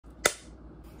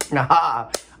Aha!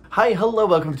 Hi, hello,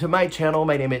 welcome to my channel.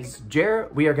 My name is Jer.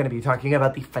 We are going to be talking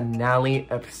about the finale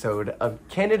episode of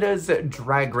Canada's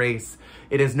Drag Race.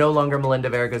 It is no longer Melinda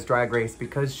Verga's Drag Race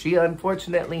because she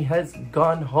unfortunately has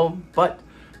gone home, but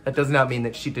that does not mean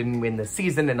that she didn't win the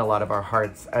season in a lot of our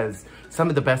hearts as some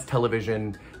of the best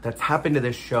television that's happened to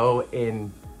this show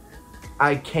in,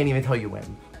 I can't even tell you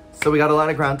when. So we got a lot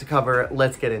of ground to cover.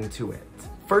 Let's get into it.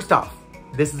 First off,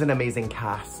 this is an amazing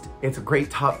cast. It's a great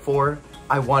top four.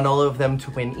 I want all of them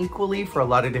to win equally for a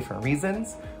lot of different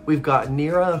reasons. We've got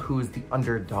Nira, who's the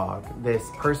underdog, this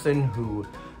person who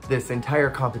this entire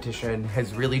competition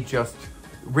has really just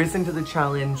risen to the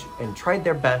challenge and tried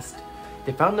their best.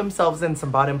 They found themselves in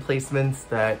some bottom placements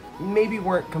that maybe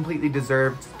weren't completely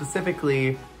deserved,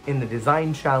 specifically in the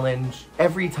design challenge.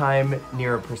 Every time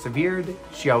Nira persevered,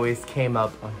 she always came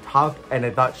up on top, and I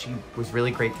thought she was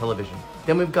really great television.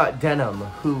 Then we've got Denim,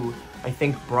 who I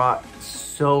think brought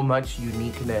so much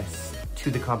uniqueness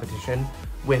to the competition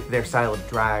with their style of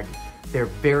drag, their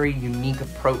very unique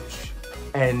approach,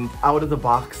 and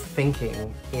out-of-the-box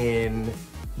thinking in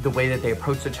the way that they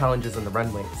approach the challenges on the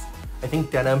runways. I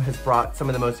think Denim has brought some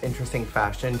of the most interesting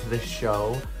fashion to this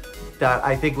show that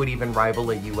I think would even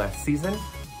rival a US season.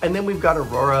 And then we've got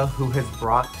Aurora, who has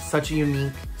brought such a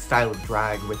unique style of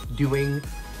drag with doing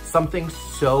something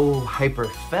so hyper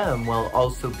femme while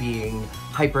also being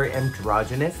hyper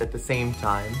androgynous at the same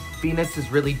time. Venus has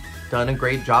really done a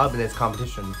great job in this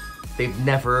competition. They've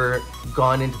never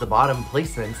gone into the bottom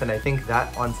placements, and I think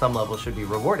that on some level should be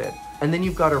rewarded. And then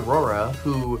you've got Aurora,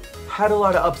 who had a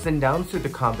lot of ups and downs through the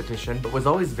competition, but was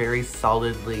always very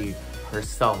solidly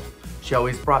herself. She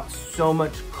always brought so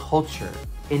much culture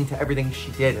into everything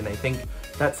she did, and I think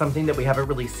that's something that we haven't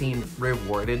really seen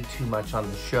rewarded too much on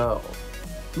the show.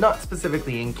 Not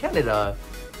specifically in Canada,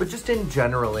 but just in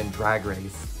general in Drag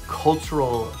Race.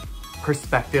 Cultural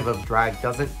perspective of drag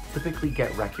doesn't typically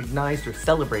get recognized or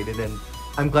celebrated, and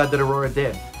I'm glad that Aurora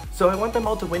did. So I want them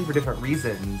all to win for different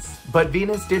reasons, but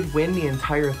Venus did win the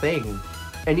entire thing.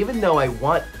 And even though I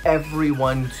want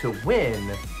everyone to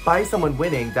win, by someone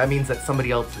winning, that means that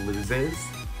somebody else loses.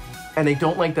 And I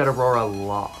don't like that Aurora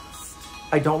lost.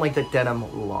 I don't like that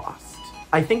Denim lost.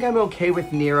 I think I'm okay with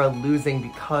Nira losing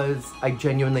because I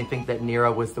genuinely think that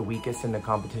Nira was the weakest in the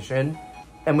competition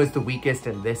and was the weakest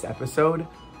in this episode.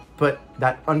 But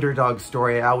that underdog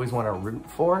story I always want to root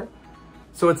for.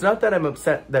 So it's not that I'm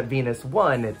upset that Venus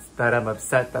won, it's that I'm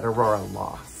upset that Aurora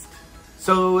lost.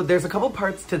 So there's a couple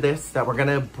parts to this that we're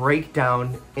gonna break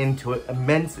down into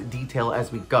immense detail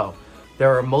as we go.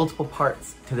 There are multiple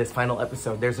parts to this final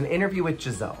episode. There's an interview with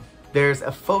Giselle. There's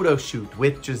a photo shoot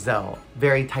with Giselle,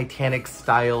 very Titanic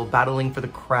style, battling for the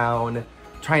crown,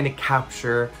 trying to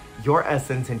capture your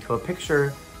essence into a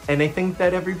picture. And I think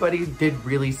that everybody did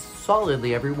really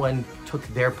solidly. Everyone took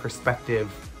their perspective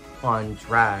on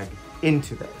drag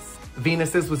into this.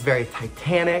 Venus's was very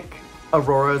Titanic.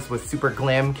 Aurora's was super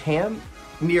glam cam.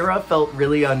 Nira felt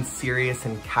really unserious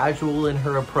and casual in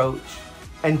her approach.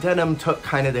 And Denim took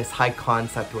kind of this high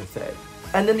concept with it.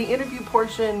 And then the interview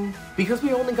portion, because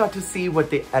we only got to see what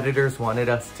the editors wanted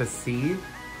us to see,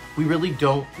 we really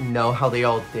don't know how they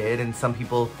all did. And some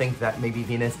people think that maybe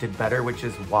Venus did better, which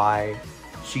is why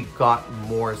she got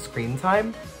more screen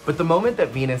time. But the moment that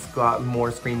Venus got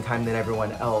more screen time than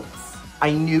everyone else,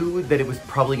 I knew that it was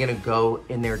probably gonna go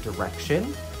in their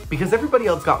direction because everybody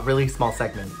else got really small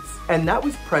segments. And that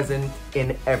was present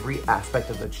in every aspect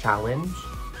of the challenge,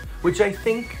 which I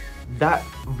think that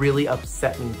really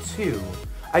upset me too.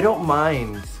 I don't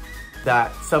mind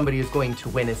that somebody is going to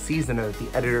win a season or that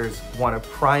the editors want to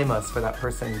prime us for that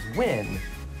person's win,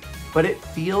 but it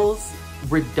feels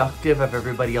reductive of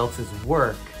everybody else's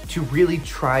work to really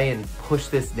try and push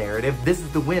this narrative. This is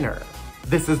the winner.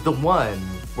 This is the one.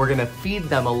 We're gonna feed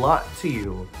them a lot to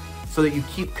you so that you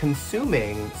keep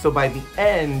consuming, so by the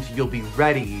end, you'll be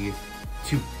ready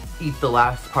to eat the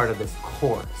last part of this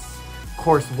course.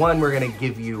 Course one, we're gonna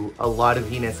give you a lot of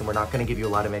Venus and we're not gonna give you a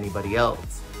lot of anybody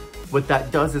else. What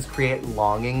that does is create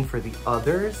longing for the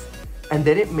others, and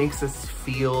then it makes us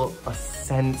feel a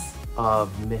sense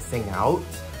of missing out,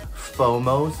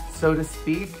 FOMO, so to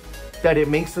speak, that it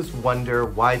makes us wonder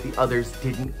why the others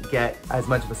didn't get as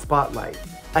much of a spotlight.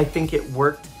 I think it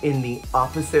worked in the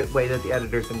opposite way that the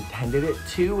editors intended it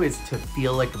to, is to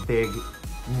feel like a big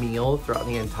meal throughout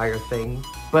the entire thing.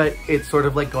 But it's sort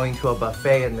of like going to a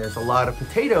buffet and there's a lot of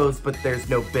potatoes, but there's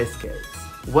no biscuits.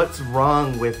 What's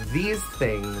wrong with these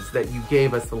things that you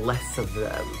gave us less of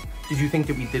them? Did you think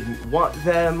that we didn't want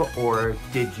them, or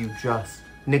did you just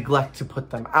neglect to put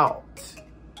them out?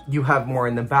 You have more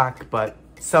in the back, but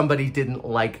somebody didn't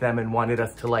like them and wanted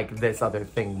us to like this other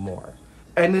thing more.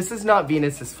 And this is not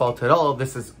Venus's fault at all.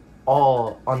 This is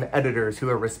all on the editors who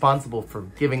are responsible for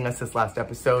giving us this last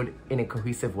episode in a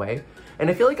cohesive way. And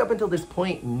I feel like up until this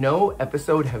point, no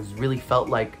episode has really felt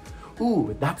like,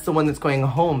 ooh, that's the one that's going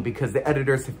home because the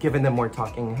editors have given them more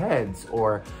talking heads,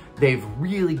 or they've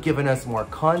really given us more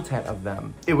content of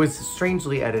them. It was a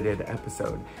strangely edited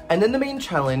episode. And then the main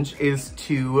challenge is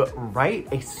to write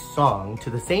a song to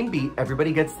the same beat.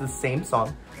 Everybody gets the same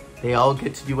song. They all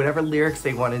get to do whatever lyrics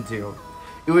they want to do.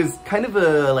 It was kind of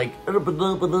a like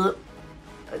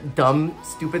dumb,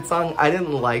 stupid song. I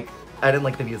didn't like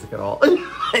the music at all.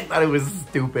 I thought it was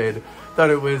stupid. Thought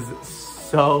it was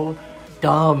so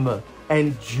dumb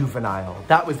and juvenile.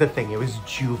 That was the thing, it was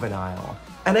juvenile.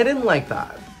 And I didn't like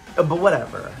that, but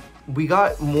whatever. We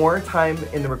got more time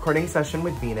in the recording session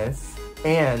with Venus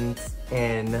and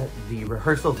in the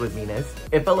rehearsals with Venus.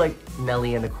 It felt like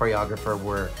Nelly and the choreographer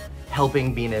were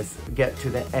helping Venus get to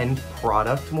the end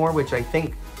product more, which I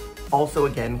think also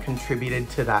again contributed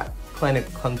to that kind of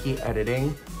clunky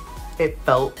editing. It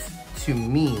felt to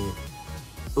me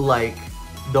like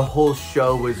the whole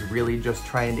show was really just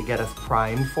trying to get us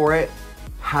primed for it,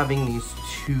 having these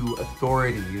two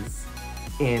authorities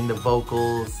in the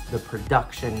vocals, the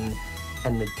production,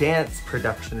 and the dance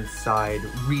production side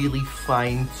really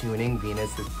fine-tuning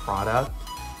Venus's product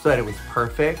so that it was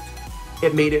perfect.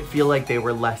 It made it feel like they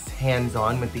were less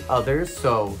hands-on with the others,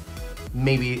 so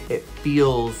maybe it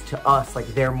feels to us like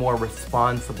they're more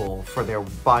responsible for their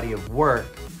body of work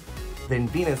than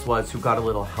Venus was, who got a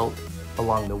little help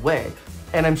along the way.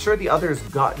 And I'm sure the others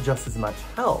got just as much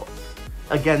help.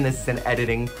 Again, this is an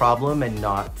editing problem and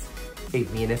not a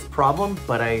Venus problem,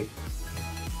 but I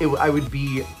would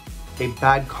be a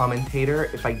bad commentator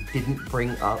if I didn't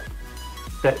bring up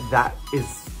that that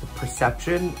is the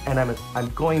perception, and I'm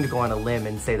going to go on a limb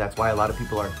and say that's why a lot of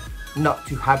people are not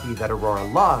too happy that Aurora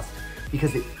lost,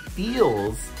 because it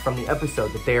feels from the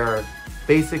episode that they are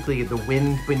basically the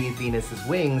wind beneath Venus's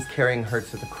wings carrying her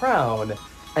to the crown,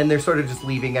 and they're sort of just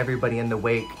leaving everybody in the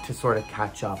wake to sort of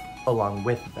catch up along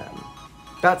with them.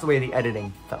 That's the way the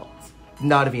editing felt.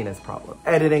 Not a Venus problem.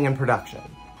 Editing and production.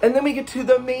 And then we get to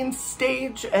the main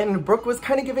stage, and Brooke was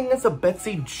kind of giving us a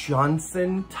Betsy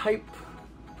Johnson type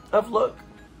of look.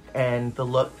 And the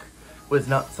look was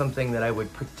not something that I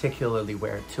would particularly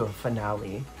wear to a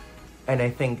finale. And I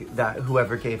think that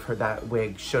whoever gave her that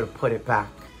wig should have put it back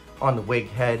on the wig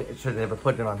head. It should have never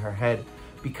put it on her head,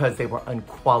 because they were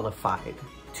unqualified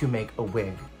to make a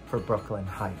wig for Brooklyn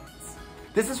Heights.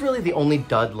 This is really the only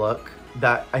dud look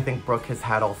that I think Brooke has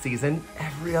had all season.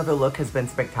 Every other look has been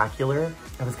spectacular.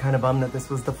 I was kind of bummed that this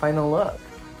was the final look.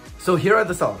 So here are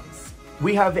the songs.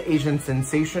 We have Asian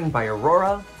Sensation by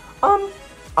Aurora.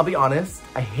 I'll be honest,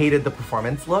 I hated the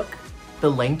performance look.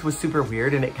 The length was super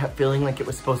weird and it kept feeling like it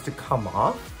was supposed to come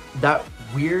off. That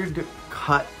weird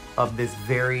cut of this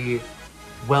very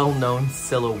well-known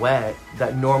silhouette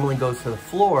that normally goes to the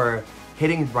floor,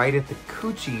 hitting right at the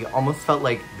coochie, almost felt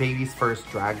like baby's first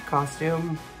drag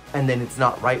costume, and then it's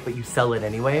not right, but you sell it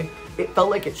anyway. It felt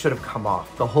like it should have come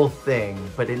off, the whole thing,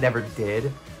 but it never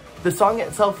did. The song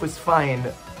itself was fine,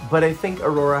 but I think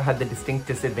Aurora had the distinct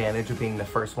disadvantage of being the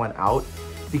first one out,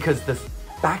 because the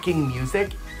backing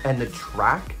music and the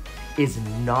track is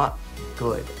not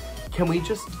good. Can we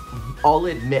just all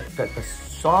admit that the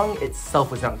song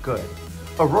itself was not good?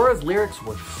 Aurora's lyrics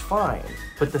were fine,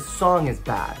 but the song is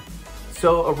bad.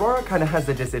 So Aurora kind of has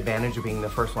the disadvantage of being the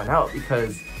first one out,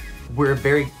 because we're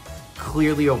very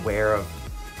clearly aware of,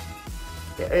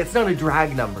 it's not a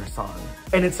drag number song,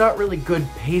 and it's not really good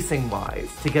pacing wise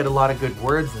to get a lot of good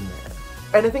words in there.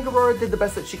 And I think Aurora did the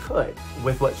best that she could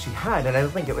with what she had, and I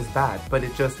don't think it was bad, but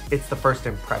it's the first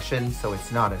impression, so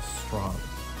it's not as strong.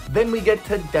 Then we get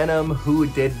to Denim, who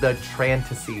did the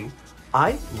Trantasy.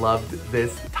 I loved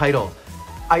this title.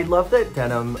 I love that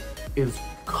Denim is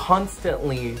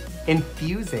constantly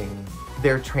infusing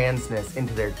their transness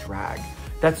into their drag.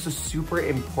 That's a super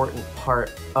important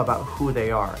part about who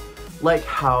they are. Like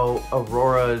how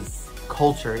Aurora's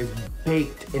culture is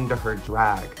baked into her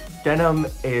drag. Denim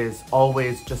is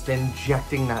always just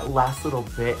injecting that last little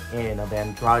bit in of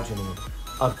androgyny,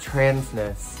 of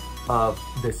transness, of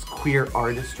this queer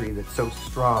artistry that's so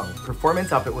strong.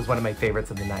 Performance Outfit was one of my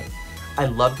favorites of the night. I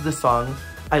loved the song.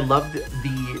 I loved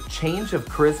the change of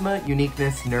charisma,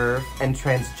 uniqueness, nerve, and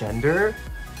transgender.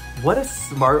 What a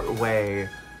smart way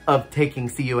of taking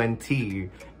CUNT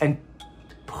and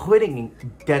putting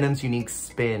Denim's unique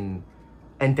spin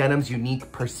and Denim's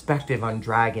unique perspective on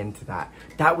drag into that.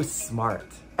 That was smart.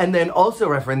 And then also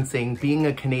referencing being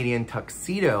a Canadian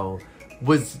tuxedo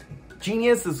was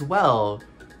genius as well,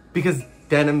 because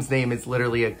Denim's name is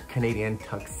literally a Canadian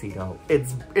tuxedo.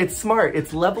 It's smart.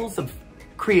 It's levels of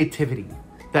creativity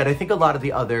that I think a lot of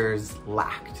the others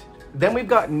lacked. Then we've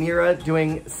got Nira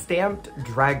doing Stamped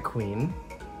Drag Queen.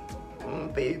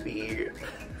 Baby.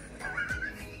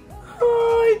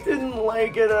 Oh, I didn't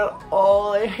like it at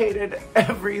all. I hated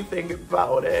everything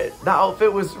about it. The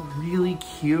outfit was really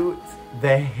cute.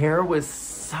 The hair was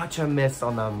such a miss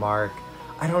on the mark.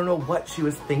 I don't know what she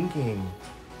was thinking.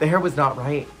 The hair was not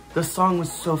right. The song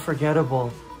was so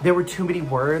forgettable. There were too many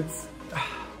words.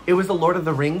 It was a Lord of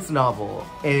the Rings novel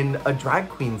in a drag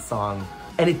queen song,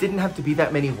 and it didn't have to be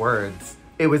that many words.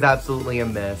 It was absolutely a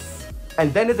miss.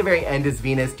 And then at the very end is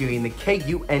Venus doing the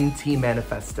KUNT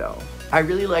manifesto. I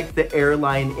really liked the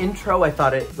airline intro. I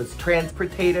thought it was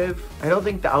transportative. I don't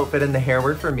think the outfit and the hair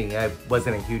were for me. I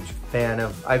wasn't a huge fan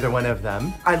of either one of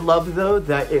them. I love though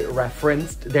that it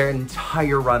referenced their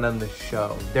entire run on the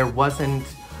show. There wasn't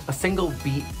a single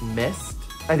beat missed.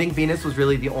 I think Venus was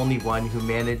really the only one who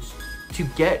managed to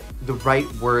get the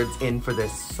right words in for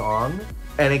this song.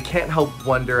 And I can't help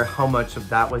wonder how much of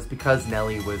that was because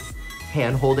Nelly was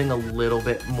hand-holding a little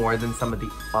bit more than some of the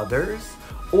others,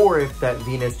 or if that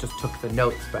Venus just took the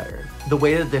notes better. The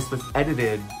way that this was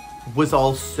edited was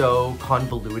all so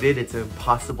convoluted, it's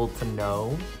impossible to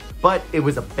know, but it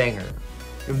was a banger.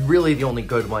 Really the only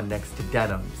good one next to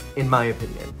Denim's, in my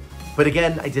opinion. But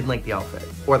again, I didn't like the outfit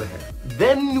or the hair.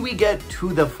 Then we get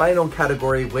to the final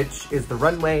category, which is the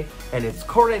runway, and it's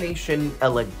Coronation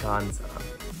Eleganza.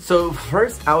 So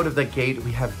first out of the gate,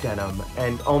 we have Denim,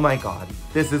 and oh my god,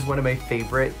 this is one of my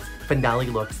favorite finale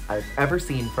looks I've ever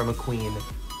seen from a queen,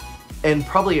 and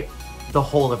probably the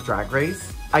whole of Drag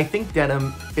Race. I think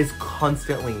Denim is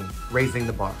constantly raising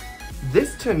the bar.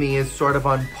 This to me is sort of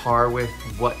on par with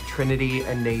what Trinity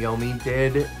and Naomi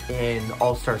did in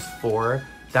All Stars 4,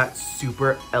 that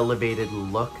super elevated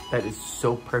look that is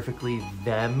so perfectly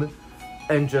them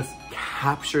and just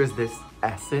captures this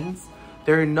essence.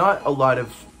 There are not a lot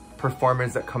of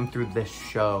performers that come through this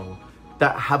show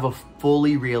that have a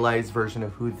fully realized version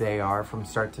of who they are from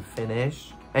start to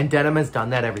finish. And Denim has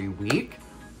done that every week,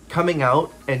 coming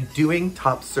out and doing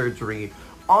top surgery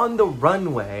on the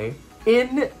runway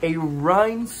in a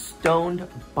rhinestoned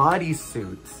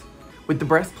bodysuit with the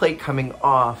breastplate coming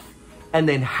off and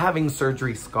then having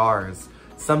surgery scars,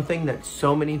 something that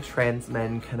so many trans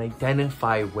men can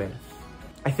identify with.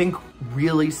 I think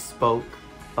really spoke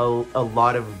a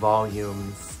lot of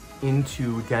volumes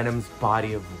into Denim's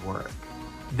body of work.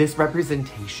 This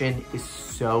representation is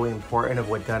so important of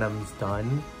what Denim's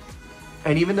done.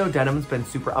 And even though Denim's been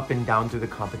super up and down through the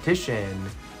competition,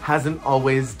 hasn't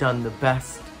always done the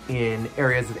best in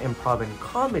areas of improv and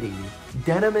comedy,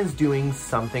 Denim is doing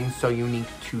something so unique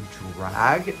to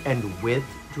drag and with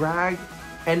drag.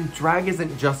 And drag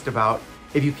isn't just about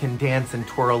if you can dance and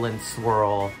twirl and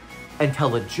swirl and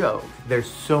tell a joke. There's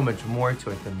so much more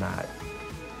to it than that.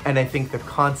 And I think the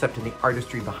concept and the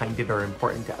artistry behind it are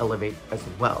important to elevate as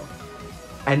well.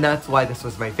 And that's why this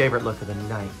was my favorite look of the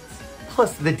night.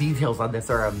 Plus the details on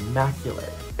this are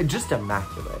immaculate, just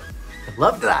immaculate. I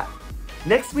loved that.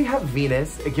 Next we have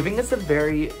Venus giving us a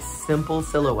very simple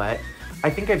silhouette.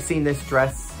 I think I've seen this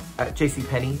dress at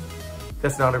JCPenney.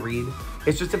 That's not a read.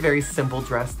 It's just a very simple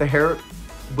dress. The hair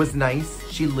was nice.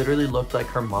 She literally looked like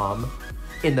her mom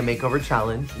in the makeover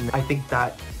challenge. And I think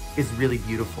that is really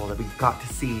beautiful that we got to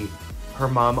see her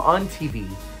mom on TV.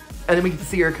 And then we get to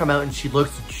see her come out and she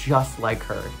looks just like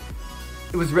her.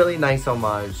 It was really nice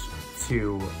homage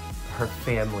to her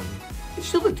family.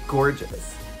 She looked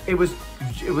gorgeous. It was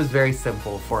very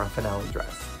simple for a finale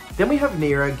dress. Then we have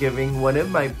Nira giving one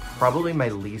of probably my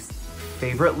least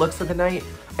favorite looks of the night.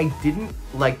 I didn't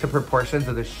like the proportions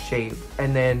of the shape,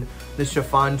 and then the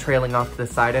chiffon trailing off to the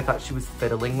side. I thought she was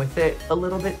fiddling with it a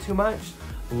little bit too much.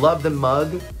 Love the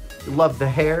mug, love the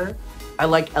hair. I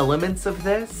like elements of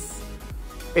this.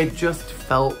 It just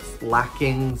felt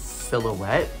lacking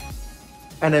silhouette.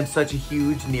 And I'm such a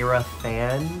huge Nira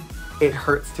fan. It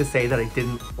hurts to say that I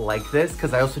didn't like this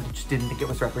because I also just didn't think it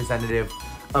was representative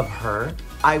of her.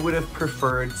 I would have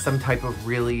preferred some type of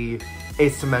really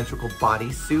asymmetrical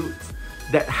bodysuit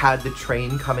that had the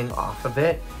train coming off of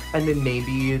it, and then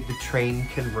maybe the train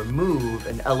can remove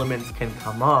and elements can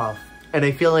come off. And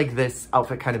I feel like this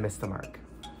outfit kind of missed the mark.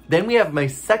 Then we have my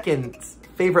second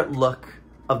favorite look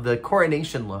of the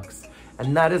coronation looks,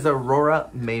 and that is Aurora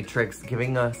Matrix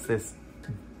giving us this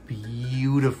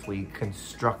beautifully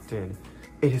constructed.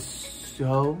 It is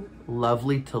so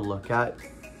lovely to look at.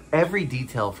 Every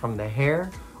detail from the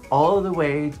hair all the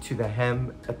way to the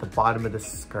hem at the bottom of the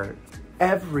skirt.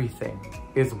 Everything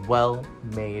is well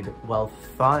made, well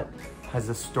thought, has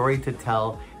a story to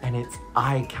tell, and it's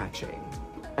eye-catching.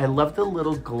 I love the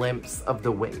little glimpse of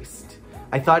the waist.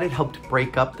 I thought it helped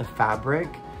break up the fabric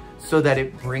so that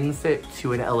it brings it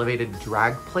to an elevated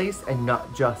drag place and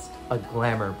not just a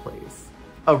glamour place.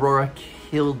 Aurora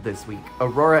killed this week.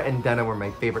 Aurora and Denham were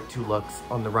my favorite two looks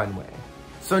on the runway.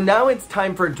 So now it's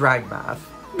time for drag math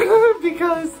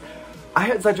because I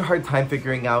had such a hard time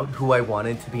figuring out who I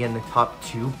wanted to be in the top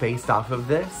 2 based off of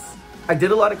this. I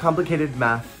did a lot of complicated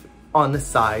math on the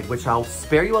side, which I'll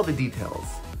spare you all the details.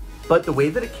 But the way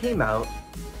that it came out,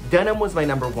 Denham was my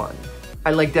number 1.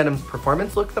 I liked Denham's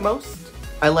performance look the most.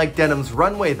 I liked Denham's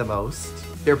runway the most.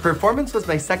 Their performance was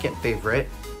my 2nd favorite,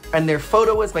 and their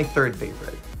photo was my 3rd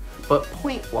favorite. But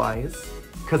point-wise,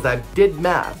 because I did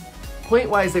math,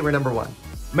 point-wise they were number 1.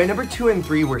 My number 2 and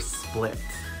 3 were split.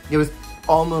 It was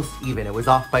almost even, it was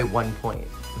off by 1 point.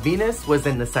 Venus was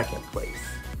in the 2nd place.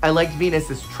 I liked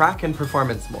Venus's track and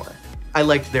performance more. I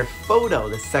liked their photo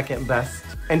the 2nd best,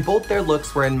 and both their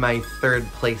looks were in my 3rd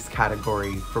place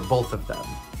category for both of them.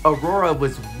 Aurora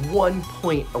was 1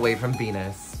 point away from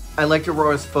Venus. I liked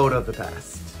Aurora's photo the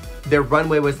best. Their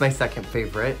runway was my 2nd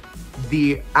favorite.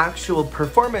 The actual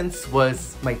performance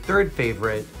was my 3rd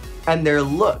favorite, and their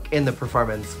look in the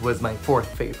performance was my 4th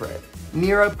favorite.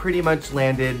 Nira pretty much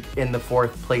landed in the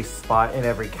 4th place spot in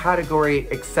every category,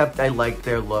 except I liked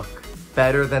their look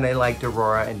better than I liked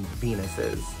Aurora and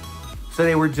Venus's. So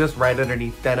they were just right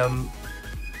underneath Denham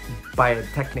by a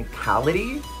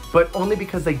technicality, but only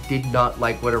because I did not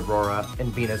like what Aurora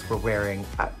and Venus were wearing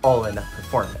at all in that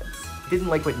performance. Didn't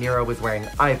like what Nira was wearing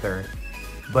either,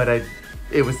 but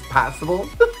it was passable.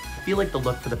 I feel like the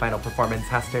look for the final performance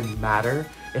has to matter.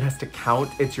 It has to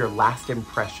count. It's your last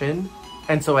impression.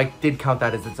 And so I did count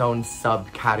that as its own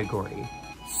subcategory.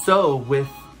 So with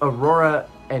Aurora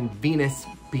and Venus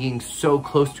being so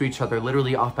close to each other,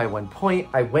 literally off by 1 point,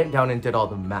 I went down and did all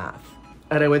the math.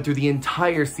 And I went through the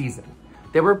entire season.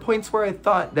 There were points where I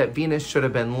thought that Venus should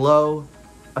have been low,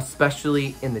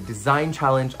 especially in the design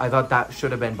challenge. I thought that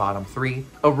should have been bottom 3.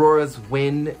 Aurora's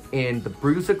win in the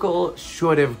Brusical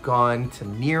should have gone to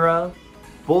Nira.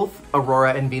 Both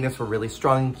Aurora and Venus were really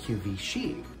strong in QV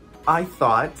She. I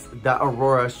thought that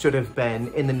Aurora should have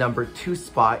been in the number 2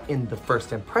 spot in the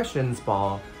First Impressions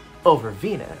Ball over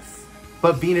Venus.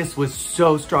 But Venus was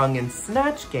so strong in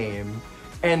Snatch Game,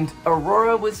 and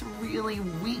Aurora was really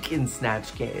weak in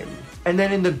Snatch Game. And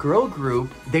then in the girl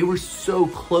group, they were so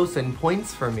close in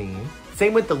points for me.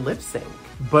 Same with the lip sync.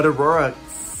 But Aurora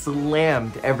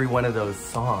slammed every one of those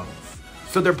songs.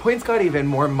 So their points got even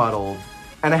more muddled,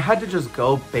 and I had to just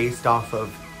go based off of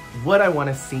what I want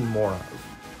to see more of.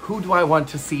 Who do I want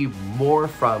to see more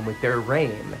from with their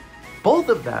reign? Both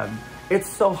of them, it's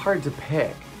so hard to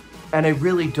pick. And I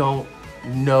really don't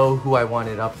know who I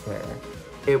wanted up there.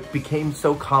 It became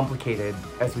so complicated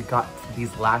as we got to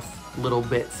these last little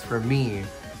bits for me,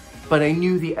 but I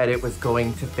knew the edit was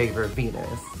going to favor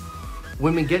Venus.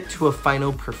 When we get to a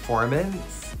final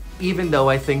performance, even though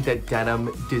I think that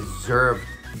Denham deserved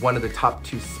one of the top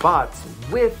 2 spots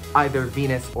with either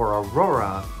Venus or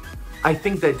Aurora, I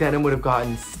think that Denham would have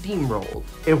gotten steamrolled.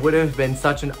 It would have been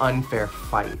such an unfair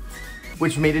fight,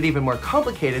 which made it even more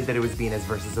complicated that it was Venus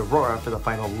versus Aurora for the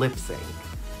final lip sync.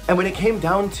 And when it came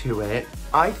down to it,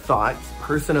 I thought,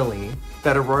 personally,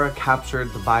 that Aurora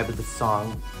captured the vibe of the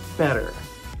song better.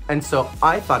 And so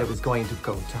I thought it was going to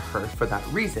go to her for that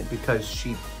reason, because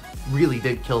she really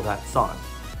did kill that song.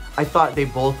 I thought they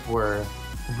both were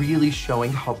really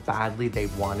showing how badly they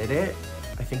wanted it.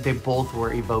 I think they both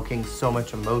were evoking so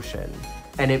much emotion,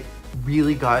 and it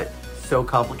really got so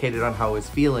complicated on how I was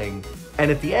feeling.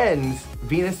 And at the end,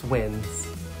 Venus wins,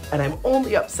 and I'm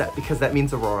only upset because that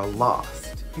means Aurora lost.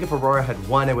 I think if Aurora had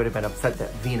won, I would have been upset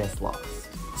that Venus lost.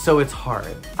 So it's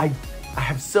hard. I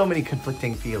have so many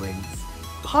conflicting feelings.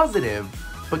 Positive,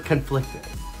 but conflicted.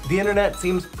 The internet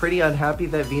seems pretty unhappy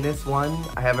that Venus won.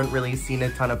 I haven't really seen a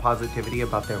ton of positivity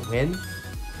about their win.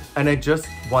 And I just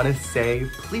want to say,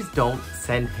 please don't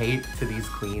send hate to these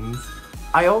queens.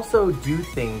 I also do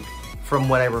think, from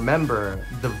what I remember,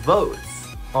 the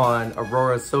votes on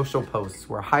Aurora's social posts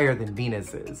were higher than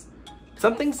Venus's.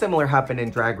 Something similar happened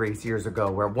in Drag Race years ago,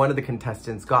 where one of the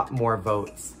contestants got more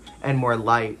votes and more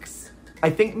likes. I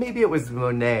think maybe it was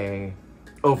Monet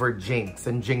over Jinx,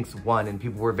 and Jinx won, and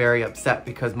people were very upset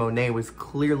because Monet was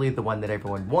clearly the one that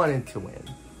everyone wanted to win,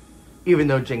 even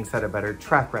though Jinx had a better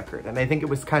track record. And I think it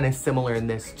was kind of similar in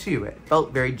this too. It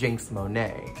felt very Jinx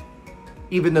Monet.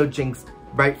 Even though Jinx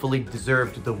rightfully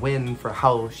deserved the win for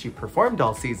how she performed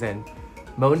all season,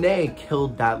 Monet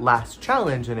killed that last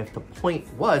challenge, and if the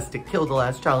point was to kill the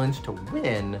last challenge to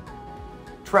win,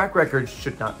 track records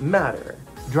should not matter.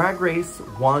 Drag Race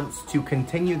wants to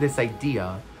continue this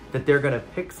idea that they're gonna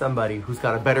pick somebody who's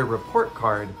got a better report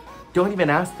card. Don't even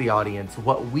ask the audience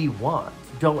what we want.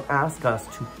 Don't ask us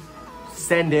to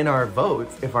send in our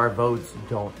votes if our votes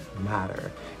don't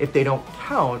matter. If they don't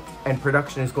count and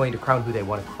production is going to crown who they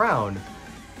want to crown,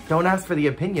 don't ask for the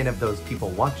opinion of those people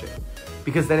watching,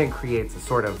 because then it creates a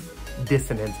sort of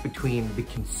dissonance between the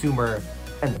consumer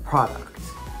and the product.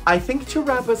 I think to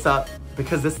wrap us up,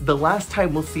 because this is the last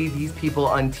time we'll see these people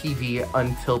on TV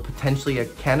until potentially a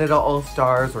Canada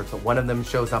All-Stars or till one of them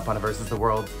shows up on a Versus the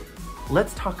World,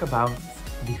 let's talk about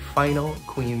the final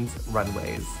Queen's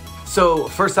runways. So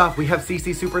first off, we have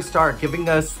CC Superstar giving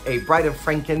us a Bride of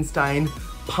Frankenstein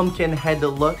pumpkin head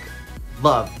look.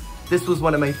 Love. This was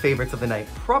one of my favorites of the night,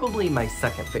 probably my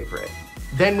second favorite.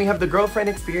 Then we have the Girlfriend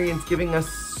Experience giving us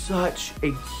such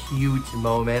a cute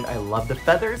moment. I love the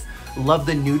feathers, love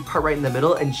the nude part right in the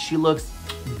middle, and she looks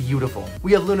beautiful.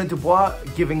 We have Luna Dubois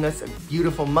giving us a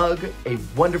beautiful mug, a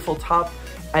wonderful top,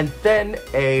 and then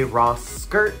a raw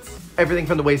skirt. Everything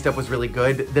from the waist up was really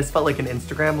good. This felt like an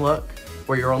Instagram look,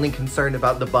 where you're only concerned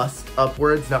about the bust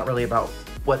upwards, not really about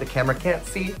what the camera can't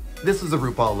see. This was a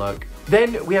RuPaul look.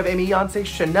 Then we have Amy Yonce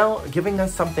Chanel giving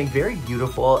us something very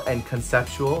beautiful and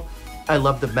conceptual. I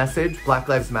love the message, Black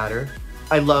Lives Matter.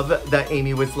 I love that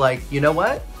Amy was like, you know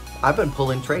what? I've been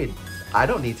pulling trade. I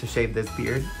don't need to shave this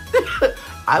beard.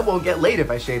 I won't get laid if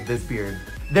I shave this beard.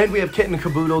 Then we have Kitten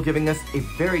Caboodle giving us a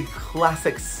very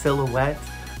classic silhouette,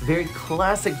 very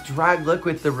classic drag look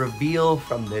with the reveal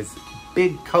from this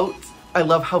big coat. I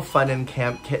love how fun and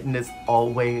camp Kitten is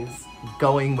always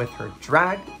going with her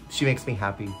drag. She makes me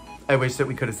happy. I wish that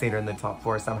we could have seen her in the top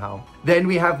 4 somehow. Then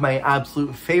we have my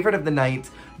absolute favorite of the night.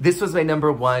 This was my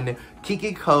number 1,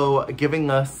 Kiki Ko giving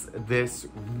us this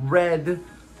red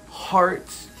heart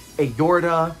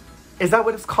aorta. Is that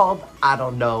what it's called? I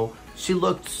don't know. She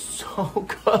looked so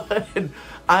good.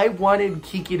 I wanted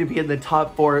Kiki to be in the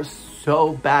top 4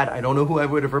 so bad. I don't know who I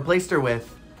would have replaced her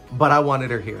with, but I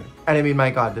wanted her here. And I mean,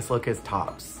 my God, this look is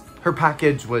tops. Her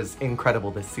package was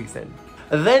incredible this season.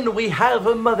 Then we have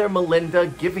Mother Melinda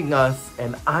giving us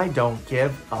an I don't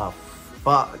give a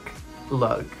fuck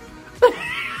look.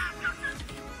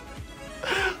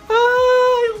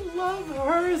 I love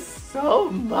her so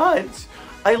much.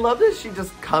 I love that she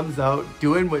just comes out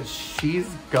doing what she's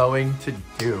going to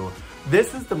do.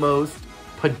 This is the most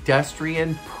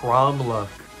pedestrian prom look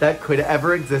that could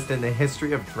ever exist in the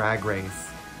history of Drag Race.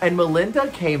 And Melinda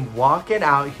came walking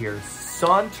out here,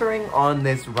 sauntering on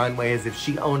this runway as if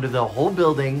she owned the whole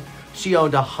building. She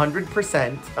owned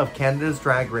 100% of Canada's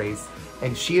Drag Race,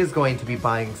 and she is going to be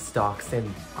buying stocks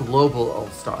in global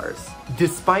All-Stars,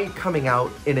 despite coming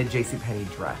out in a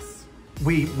JCPenney dress.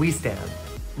 We stand.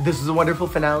 This was a wonderful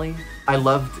finale. I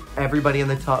loved everybody in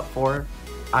the top 4.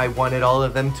 I wanted all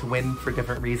of them to win for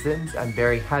different reasons. I'm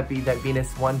very happy that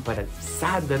Venus won, but it's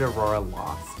sad that Aurora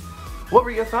lost. What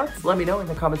were your thoughts? Let me know in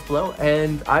the comments below,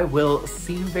 and I will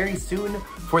see you very soon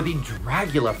for the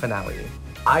Dragula finale.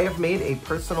 I have made a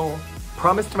personal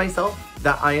promise to myself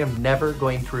that I am never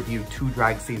going to review 2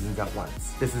 drag seasons at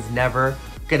once. This is never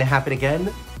gonna happen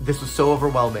again. This was so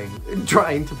overwhelming,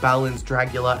 trying to balance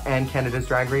Dragula and Canada's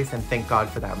Drag Race, and thank God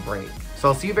for that break. So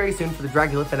I'll see you very soon for the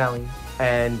Dragula finale,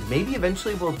 and maybe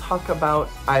eventually we'll talk about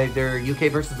either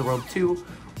UK versus the World 2,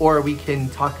 or we can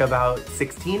talk about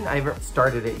 16. I haven't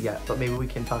started it yet, but maybe we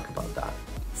can talk about that.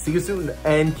 See you soon,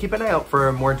 and keep an eye out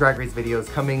for more Drag Race videos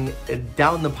coming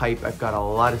down the pipe. I've got a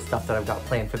lot of stuff that I've got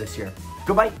planned for this year.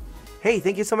 Goodbye. Hey,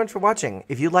 thank you so much for watching.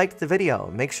 If you liked the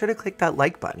video, make sure to click that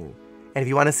like button. And if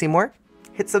you want to see more,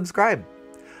 hit subscribe.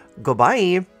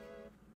 Goodbye.